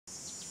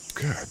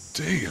God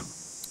damn.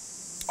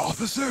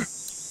 Officer?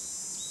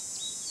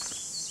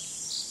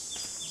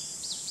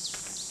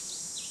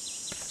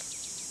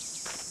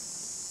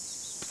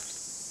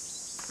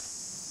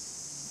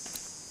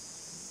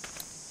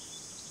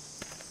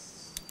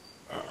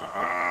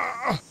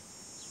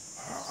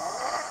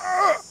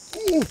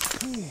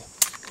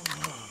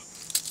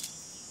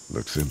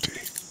 Looks empty.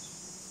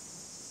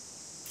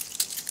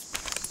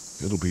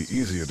 It'll be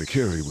easier to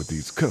carry with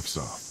these cuffs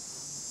off.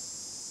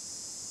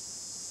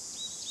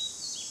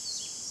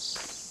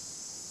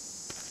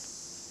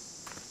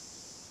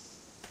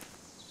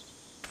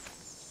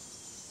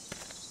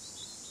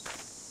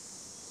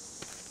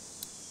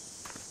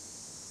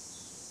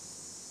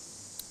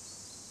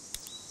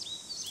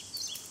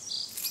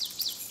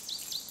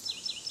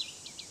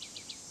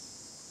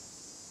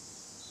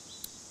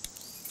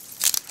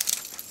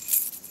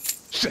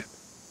 Shit!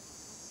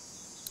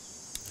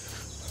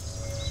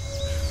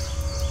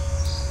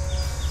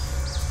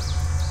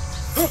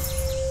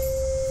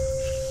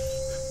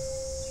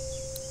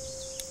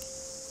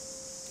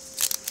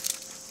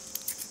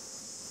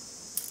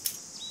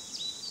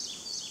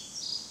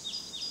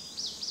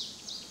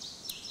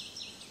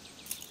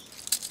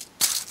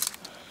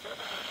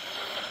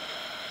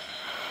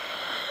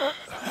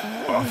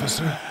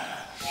 Officer?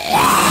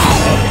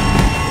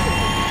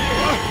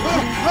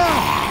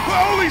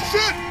 Holy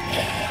shit!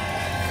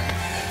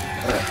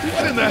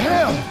 What in the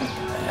hell?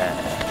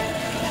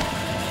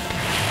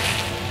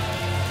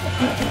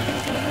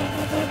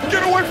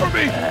 Get away from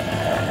me!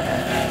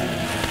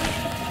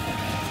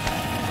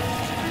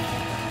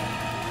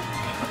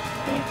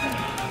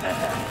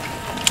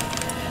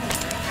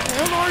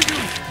 Where are you?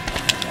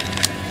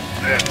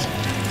 Shit!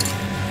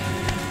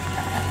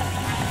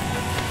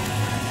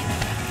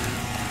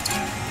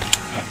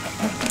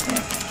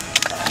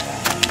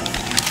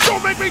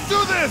 Don't make me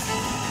do this!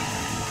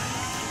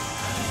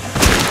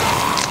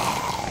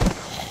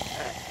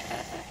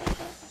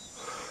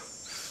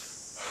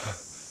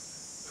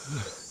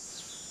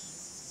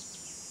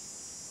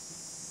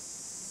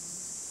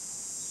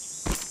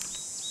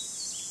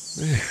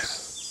 Man.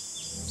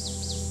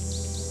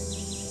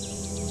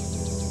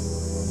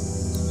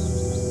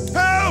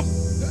 Help!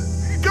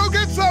 Go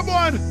get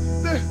someone!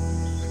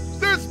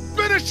 There's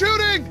been a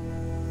shooting!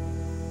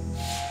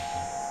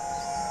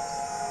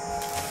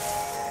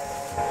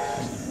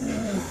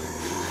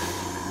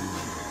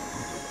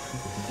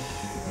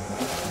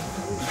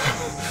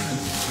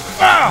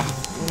 Ah!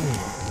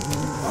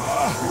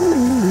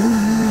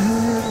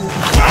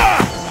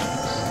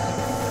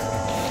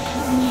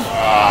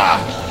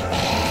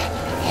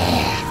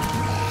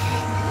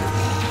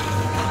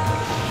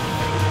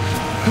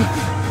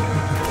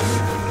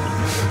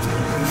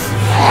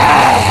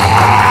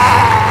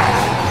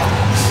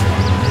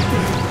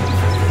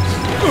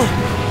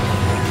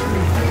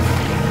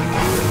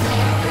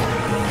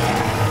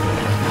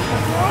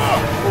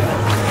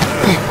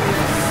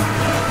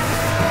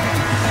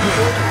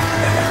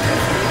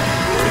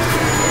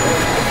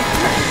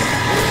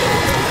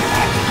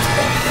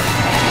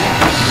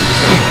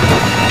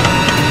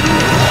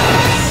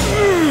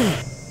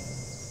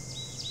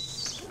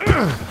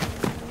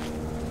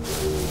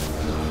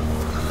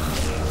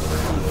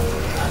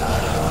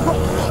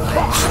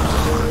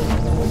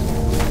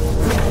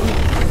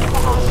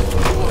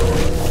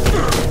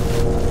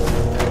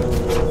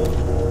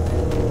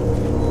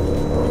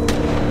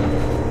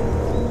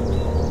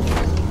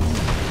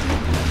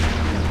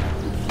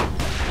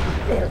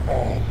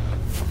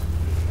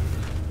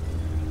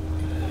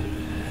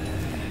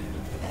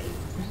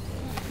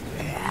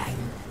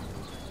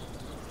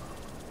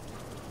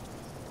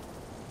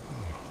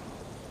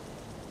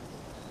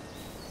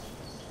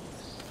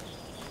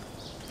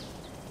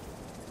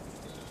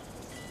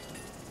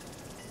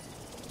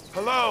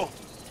 Hello?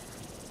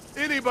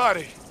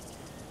 Anybody?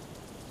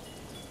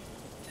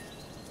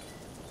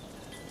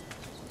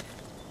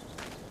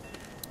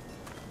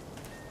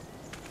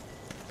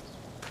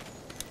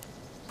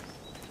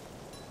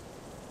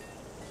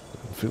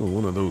 I'd fill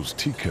one of those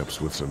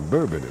teacups with some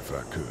bourbon if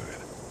I could.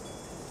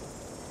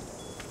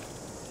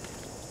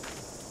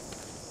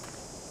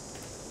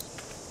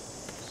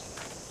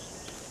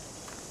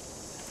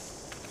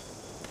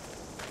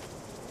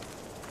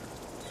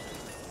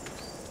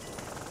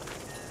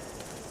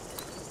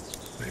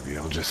 Maybe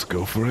I'll just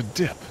go for a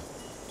dip.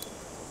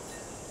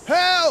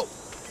 Help!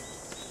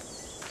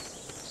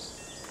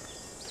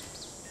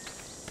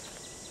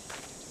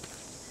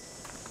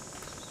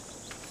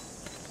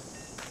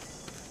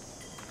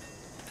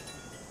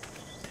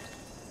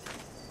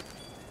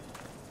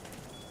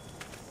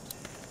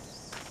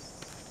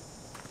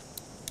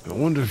 I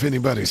wonder if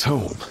anybody's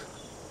home.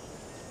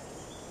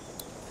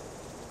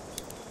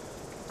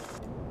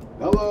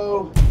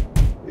 Hello?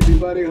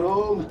 Anybody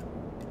home?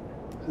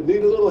 I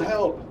need a little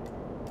help.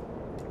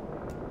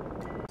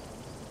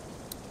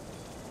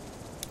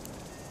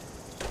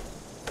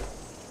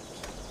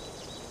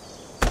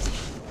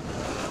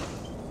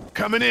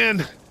 Coming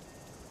in.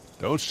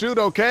 Don't shoot,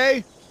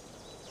 okay?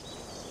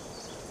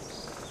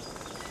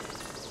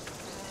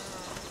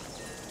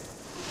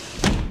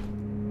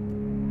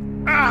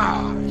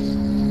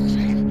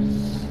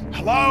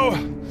 Hello?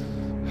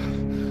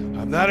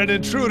 I'm not an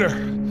intruder.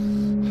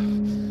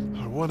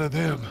 Or one of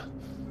them.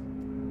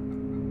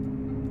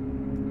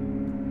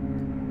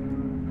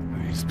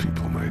 These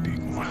people might eat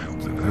more help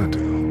than I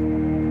do.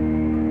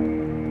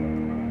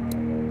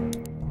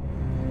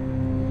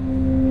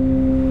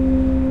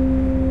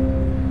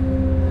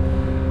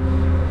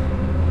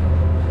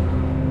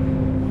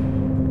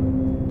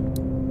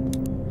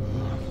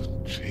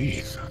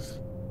 Jesus.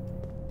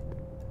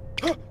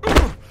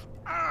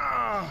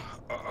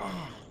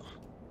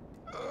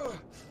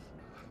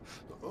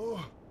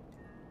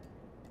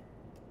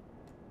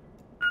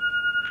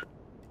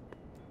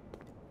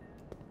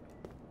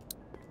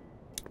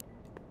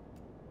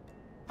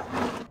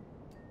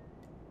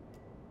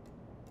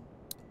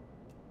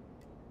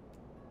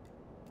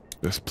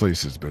 This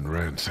place has been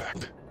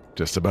ransacked.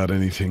 Just about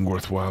anything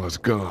worthwhile is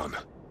gone.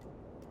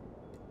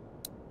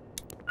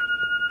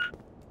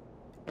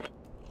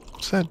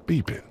 What's that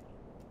beeping?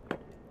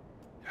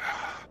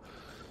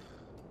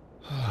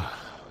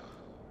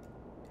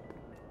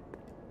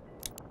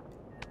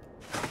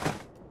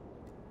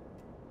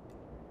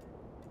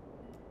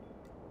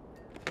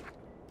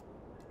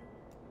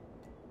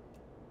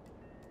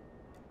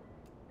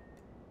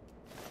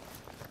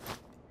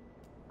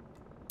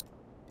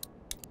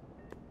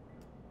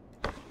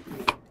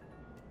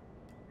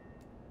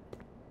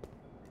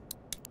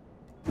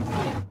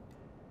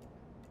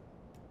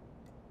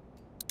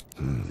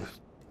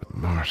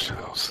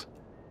 Marshals.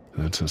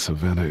 That's a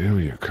Savannah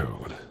area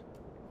code.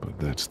 But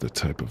that's the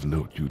type of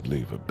note you'd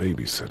leave a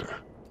babysitter.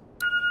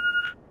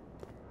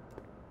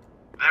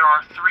 There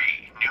are 3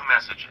 new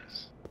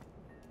messages.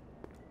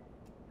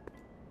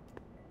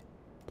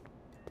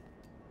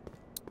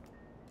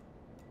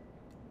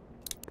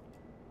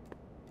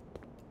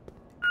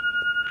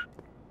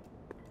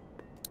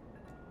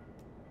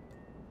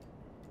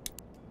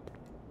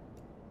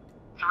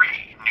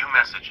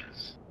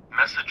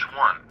 Message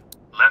 1,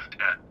 left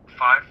at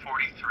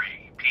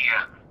 5:43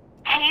 p.m.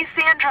 Hey,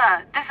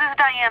 Sandra. This is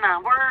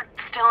Diana. We're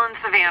still in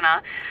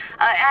Savannah.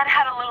 Ed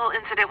had a little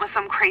incident with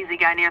some crazy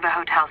guy near the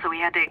hotel, so we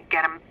had to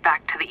get him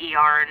back to the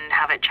ER and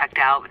have it checked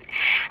out.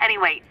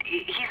 Anyway,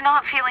 he's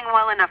not feeling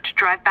well enough to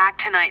drive back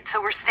tonight,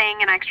 so we're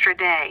staying an extra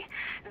day.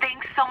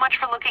 Thanks so much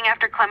for looking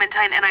after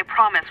Clementine, and I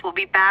promise we'll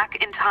be back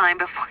in time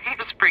before your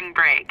spring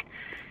break.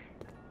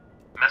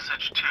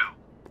 Message 2,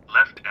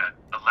 left at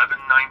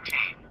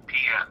 11:19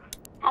 p.m.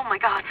 Oh my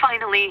God,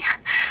 finally.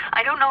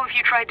 I don't know if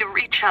you tried to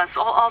reach us.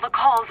 All the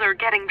calls are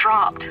getting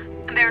dropped.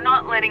 They're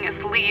not letting us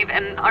leave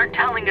and aren't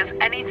telling us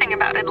anything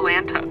about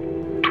Atlanta.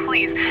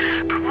 Please,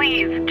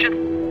 just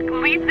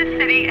leave the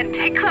city and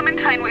take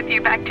Clementine with you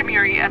back to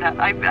Murrieta.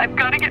 I've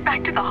got to get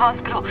back to the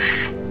hospital.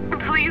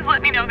 Please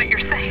let me know that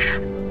you're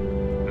safe.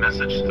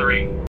 Message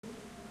 3.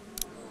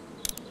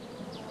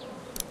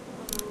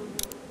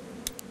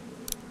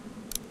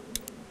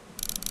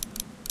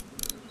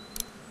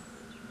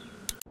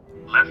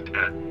 Left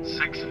at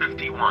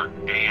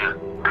 6:51 a.m.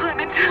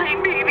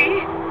 Clementine,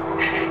 baby.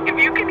 If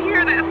you can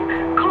hear this,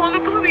 call the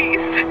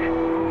police.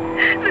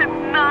 That's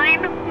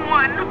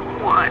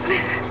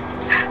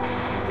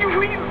 911.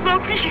 We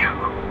love you.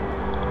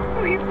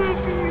 We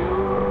love you.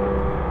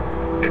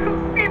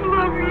 We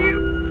love you.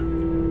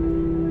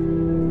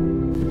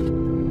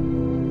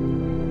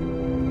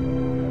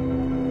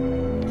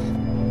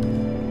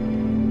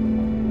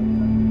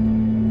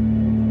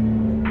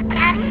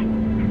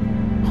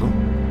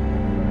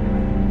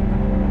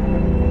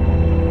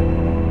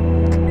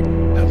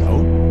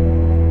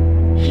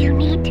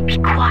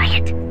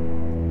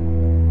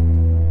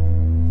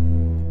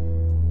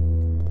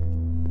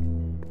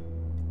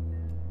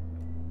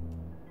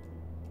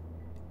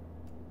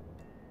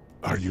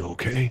 Are you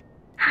okay?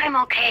 I'm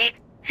okay.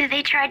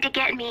 They tried to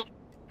get me,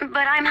 but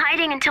I'm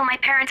hiding until my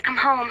parents come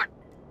home.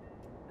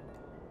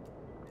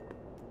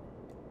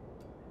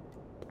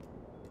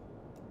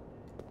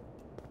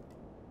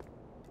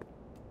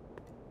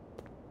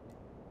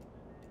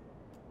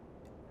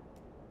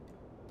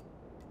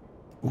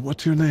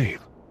 What's your name?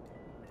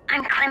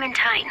 I'm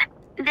Clementine.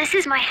 This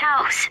is my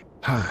house.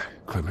 Hi,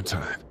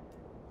 Clementine.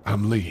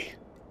 I'm Lee.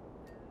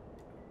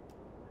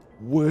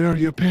 Where are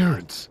your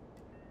parents?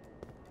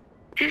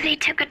 They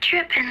took a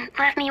trip and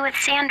left me with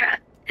Sandra.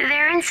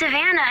 They're in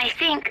Savannah, I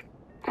think.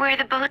 Where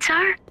the boats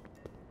are?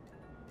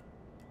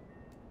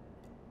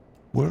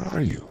 Where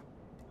are you?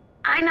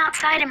 I'm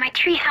outside in my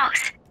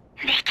treehouse.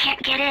 They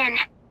can't get in.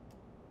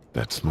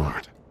 That's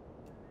smart.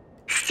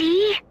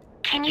 See?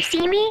 Can you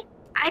see me?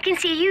 I can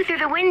see you through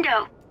the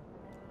window.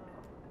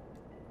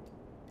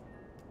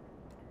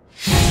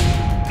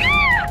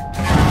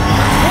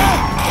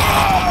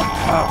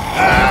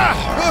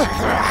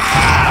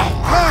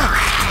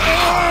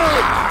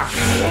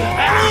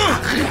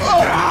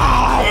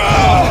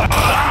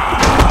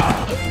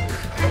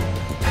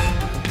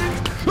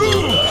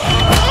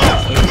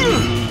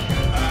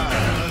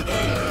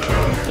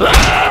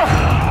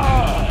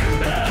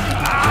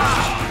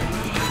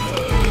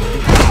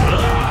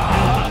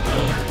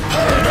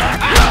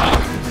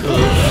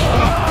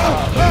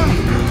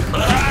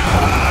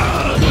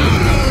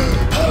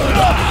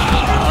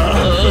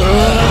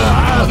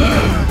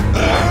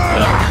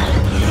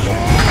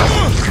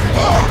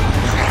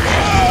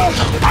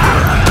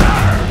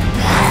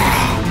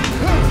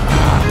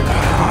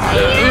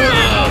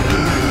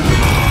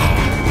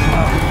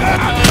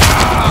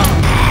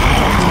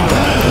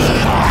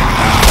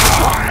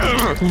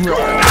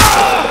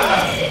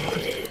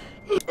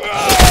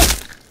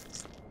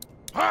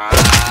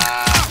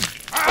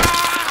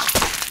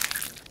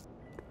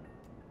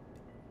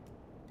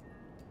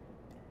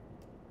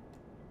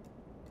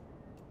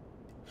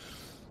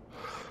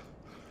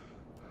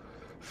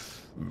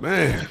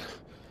 Man.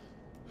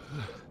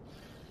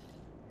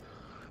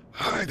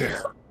 Hi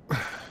there.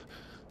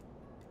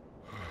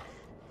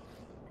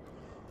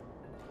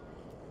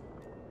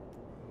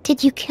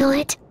 Did you kill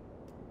it?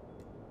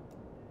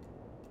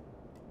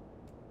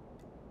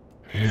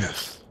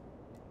 Yes.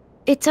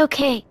 It's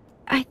okay.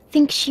 I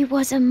think she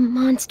was a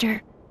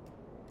monster.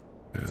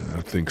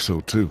 I think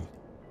so too.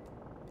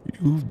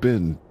 You've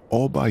been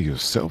all by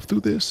yourself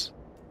through this?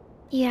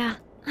 Yeah,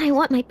 I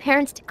want my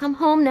parents to come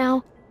home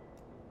now.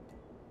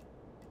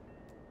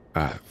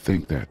 I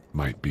think that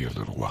might be a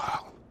little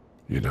while,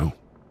 you know?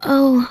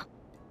 Oh.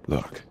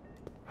 Look,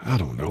 I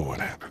don't know what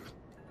happened,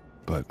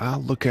 but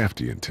I'll look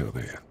after you until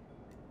then.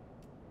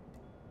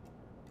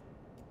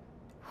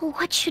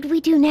 What should we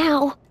do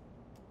now?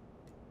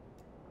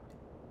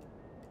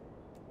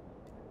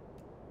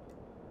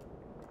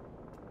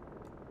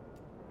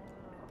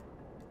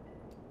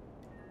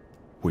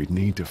 We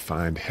need to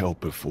find help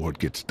before it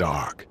gets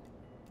dark.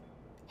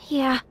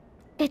 Yeah,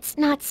 it's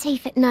not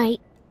safe at night.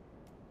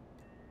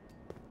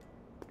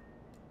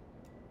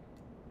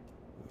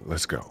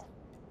 Let's go.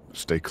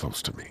 Stay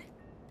close to me.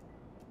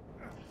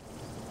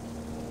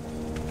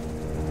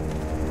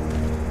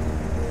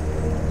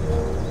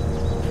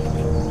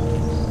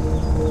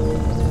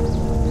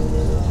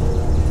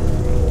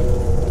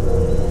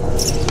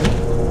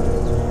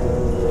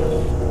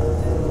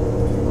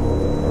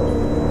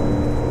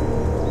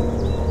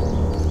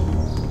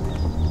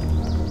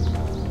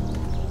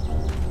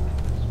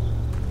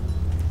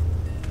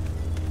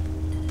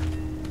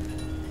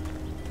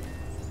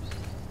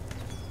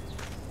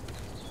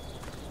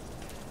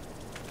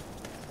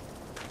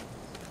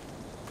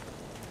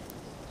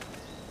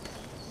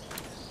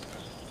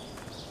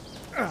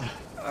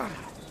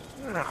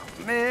 Oh,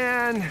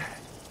 man.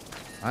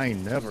 I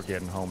ain't never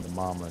getting home to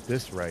Mama at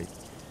this rate.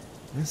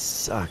 This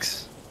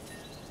sucks.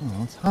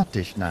 Oh, it's hot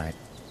dish night.